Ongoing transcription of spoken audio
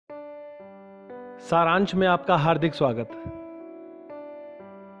सारांश में आपका हार्दिक स्वागत।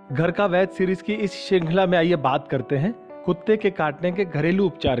 घर का वैद्य सीरीज की इस श्रृंखला में आइए बात करते हैं कुत्ते के काटने के घरेलू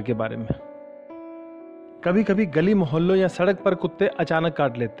उपचार के बारे में। कभी कभी गली मोहल्लों या सड़क पर कुत्ते अचानक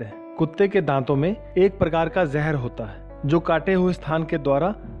काट लेते हैं। कुत्ते के दांतों में एक प्रकार का जहर होता है जो काटे हुए स्थान के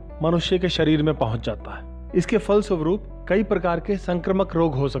द्वारा मनुष्य के शरीर में पहुंच जाता है। इसके फलस्वरूप कई प्रकार के संक्रामक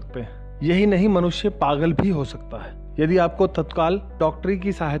रोग हो सकते हैं। यही नहीं, मनुष्य पागल भी हो सकता है। यदि आपको तत्काल डॉक्टरी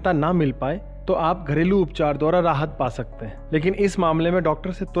की सहायता ना मिल पाए तो आप घरेलू उपचार द्वारा राहत पा सकते हैं, लेकिन इस मामले में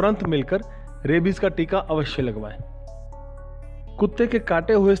डॉक्टर से तुरंत मिलकर रेबीज का टीका अवश्य लगवाएं। कुत्ते के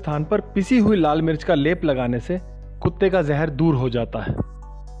काटे हुए स्थान पर पिसी हुई लाल मिर्च का लेप लगाने से कुत्ते का जहर दूर हो जाता है।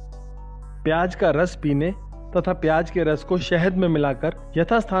 प्याज का रस पीने तथा प्याज के रस को शहद में मिलाकर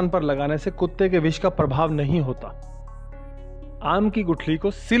यथास्थान पर लगाने से कुत्ते के विष का प्रभाव नहीं होता। आम की गुठली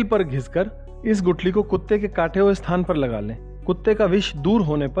को सिल पर घिसकर इस गुठली को कुत्ते के काटे हुए स्थान पर लगा लें। कुत्ते का विष दूर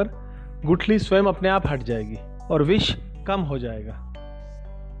होने पर गुठली स्वयं अपने आप हट जाएगी और विष कम हो जाएगा।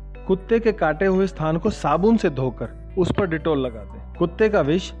 कुत्ते के काटे हुए स्थान को साबुन से धोकर उस पर डिटॉल लगा दें। कुत्ते का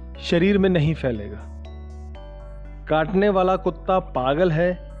विष शरीर में नहीं फैलेगा। काटने वाला कुत्ता पागल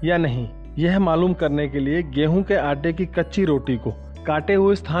है या नहीं, यह मालूम करने के लिए गेहूं के आटे की कच्ची रोटी को काटे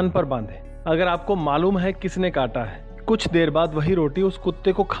हुए स्थान पर बांधें। अगर आपको मालूम है किसने काटा है, कुछ देर बाद वही रोटी उस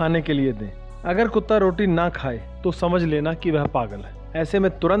कुत्ते को खाने के लिए दें। अगर कुत्ता रोटी ना खाए तो समझ लेना कि वह पागल है। ऐसे में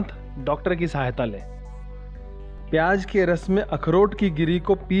तुरंत डॉक्टर की सहायता लें। प्याज के रस में अखरोट की गिरी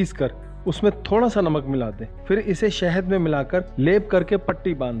को पीसकर उसमें थोड़ा सा नमक मिला दें, फिर इसे शहद में मिलाकर लेप करके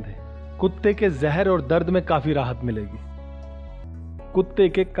पट्टी बांध दें। कुत्ते के जहर और दर्द में काफी राहत मिलेगी। कुत्ते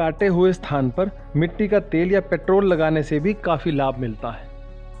के काटे हुए स्थान पर मिट्टी का तेल या पेट्रोल लगाने से भी काफी लाभ मिलता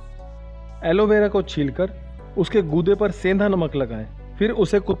है। एलोवेरा को छीलकर उसके गूदे पर सेंधा नमक लगाएं, फिर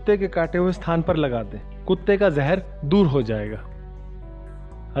उसे कुत्ते के काटे हुए स्थान पर लगा दें। कुत्ते का जहर दूर हो जाएगा।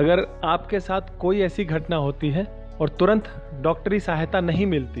 अगर आपके साथ कोई ऐसी घटना होती है और तुरंत डॉक्टरी सहायता नहीं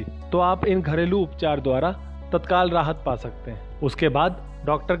मिलती तो आप इन घरेलू उपचार द्वारा तत्काल राहत पा सकते हैं। उसके बाद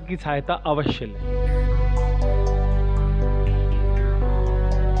डॉक्टर की सहायता अवश्य लें।